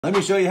Let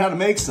me show you how to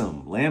make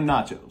some lamb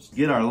nachos.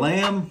 Get our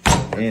lamb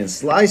and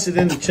slice it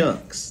into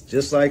chunks,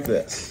 just like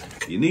this.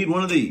 You need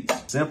one of these.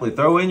 Simply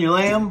throw in your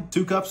lamb,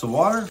 2 cups of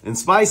water, and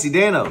spicy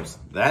Danos.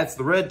 That's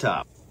the red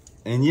top.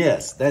 And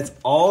yes, that's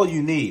all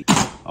you need.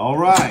 All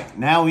right,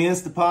 now we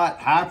Instapot,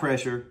 high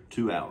pressure,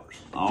 2 hours.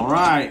 All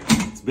right,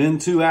 it's been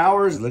 2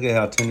 hours. Look at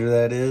how tender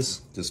that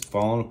is, just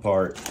falling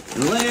apart.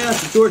 And lay out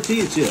the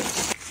tortilla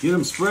chips. Get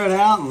them spread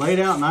out and laid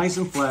out nice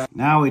and flat.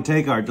 Now we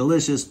take our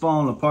delicious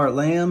falling apart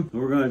lamb.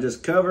 And we're gonna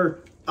just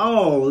cover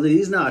all of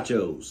these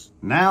nachos.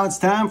 Now it's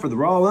time for the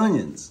raw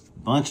onions.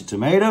 Bunch of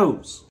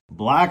tomatoes,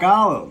 black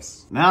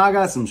olives. Now I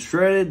got some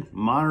shredded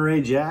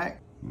Monterey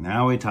Jack.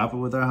 Now we top it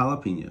with our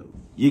jalapeno.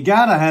 You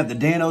gotta have the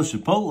Danos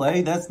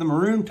Chipotle, that's the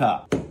maroon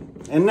top.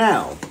 And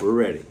now we're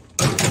ready.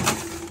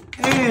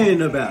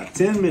 And about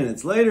 10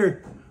 minutes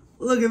later,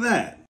 look at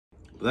that.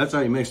 But that's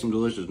how you make some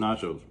delicious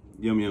nachos.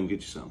 Yum, yum,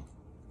 get you some.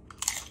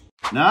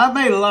 Now, I've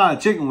made a lot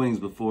of chicken wings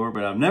before,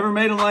 but I've never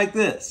made them like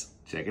this.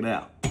 Check it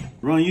out.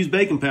 We're gonna use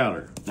baking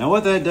powder. Now,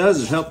 what that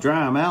does is help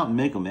dry them out and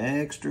make them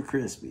extra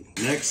crispy.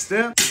 Next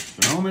step,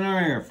 throw them in our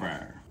air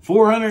fryer.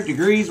 400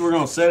 degrees, we're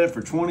gonna set it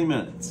for 20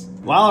 minutes.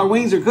 While our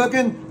wings are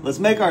cooking, let's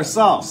make our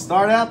sauce.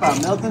 Start out by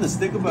melting a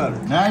stick of butter.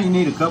 Now you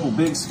need a couple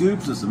big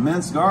scoops of some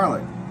minced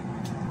garlic.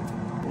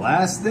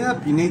 Last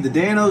step, you need the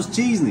Danos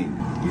seasoning.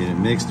 Get it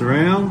mixed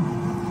around.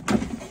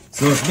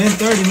 So it's been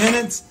 30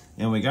 minutes,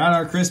 and we got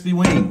our crispy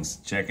wings.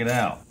 Check it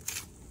out.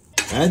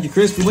 Add your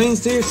crispy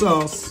wings to your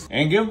sauce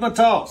and give them a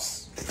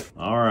toss.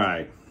 All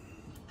right,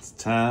 it's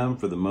time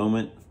for the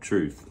moment of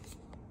truth.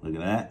 Look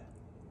at that.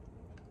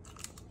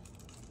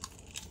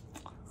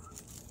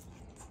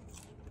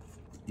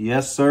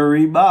 Yes,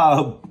 sirree,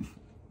 Bob.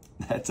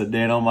 That's a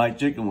Dano-Mite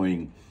chicken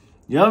wing.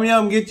 Yum,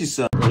 yum, get you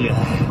some.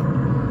 Yeah.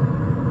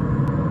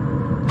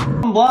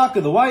 1 block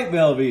of the white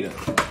Velveeta.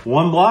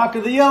 1 block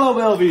of the yellow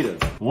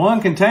Velveeta.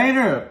 1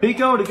 container of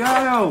pico de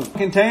gallo. 1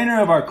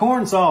 container of our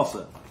corn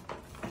salsa.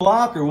 1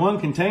 block or 1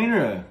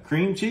 container of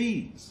cream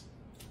cheese.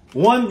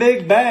 1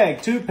 big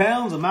bag, 2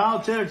 pounds of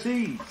mild cheddar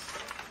cheese.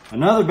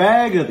 Another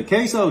bag of the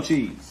queso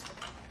cheese.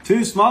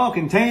 2 small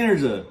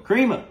containers of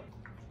crema.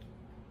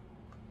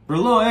 For a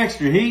little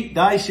extra heat,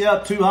 dice you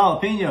up 2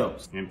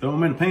 jalapenos and throw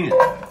them in a pan.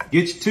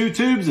 Get you 2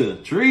 tubes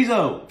of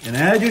chorizo and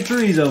add your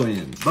chorizo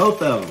in,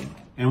 both of them.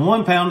 And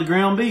 1 pound of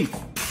ground beef.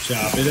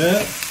 Chop it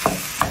up.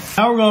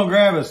 Now we're gonna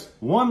grab us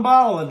 1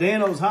 bottle of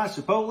Danos Hot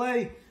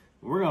Chipotle.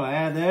 We're gonna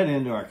add that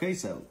into our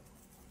queso.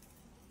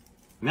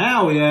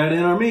 Now we add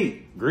in our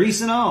meat, grease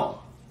and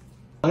all.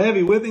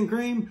 Heavy whipping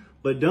cream,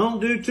 but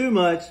don't do too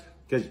much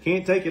because you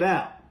can't take it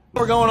out.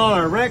 We're going on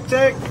our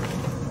Recteq.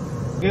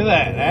 Look at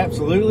that,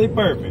 absolutely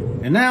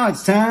perfect. And now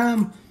it's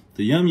time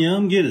to yum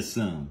yum get us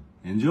some.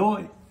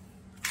 Enjoy.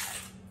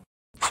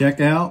 Check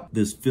out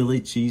this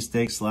Philly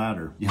cheesesteak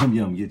slider. Yum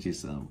yum get you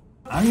some.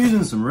 I'm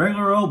using some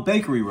regular old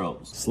bakery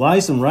rolls.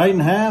 Slice them right in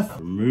half,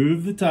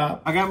 remove the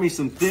top. I got me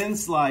some thin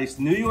sliced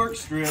New York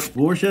strip,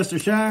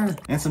 Worcestershire,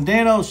 and some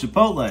Danos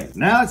Chipotle.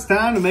 Now it's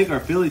time to make our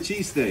Philly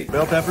cheesesteak.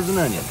 Bell peppers and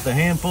onions, a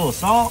handful of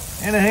salt,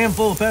 and a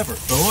handful of pepper,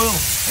 some oil,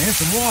 and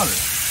some water.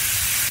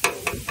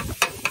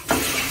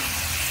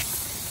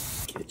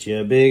 Get you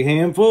a big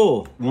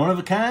handful,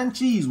 one-of-a-kind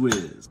Cheez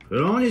Whiz.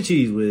 Put on your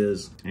Cheez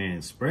Whiz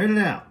and spread it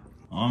out.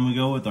 On we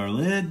go with our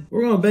lid.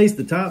 We're gonna baste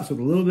the tops with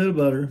a little bit of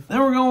butter. Then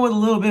we're going with a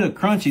little bit of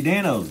crunchy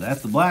Danos.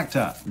 That's the black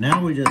top.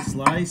 Now we just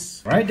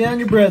slice right down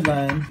your bread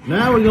line.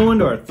 Now we go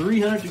into our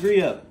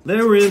 300-degree oven.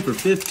 They were in for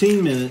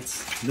 15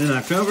 minutes. Then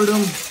I covered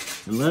them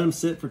and let them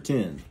sit for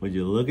 10. Would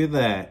you look at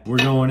that? We're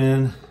going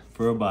in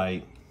for a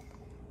bite.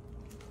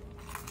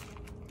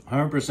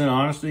 100%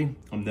 honesty,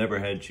 I've never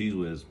had Cheez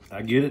Whiz.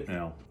 I get it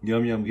now.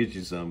 Yum yum, get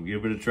you some.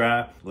 Give it a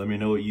try. Let me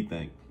know what you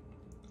think.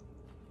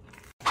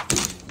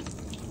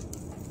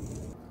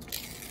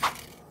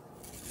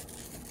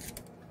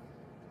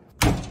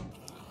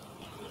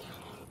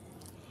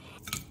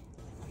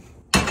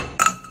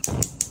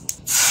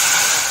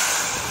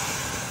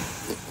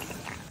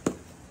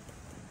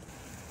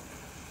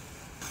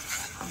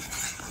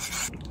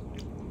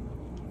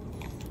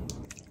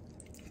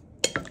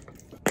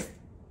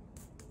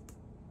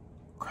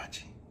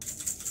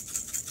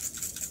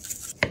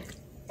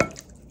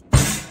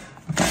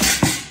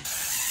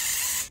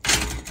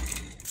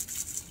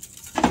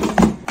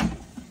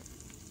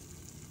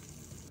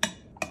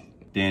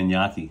 Dan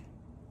Yaki.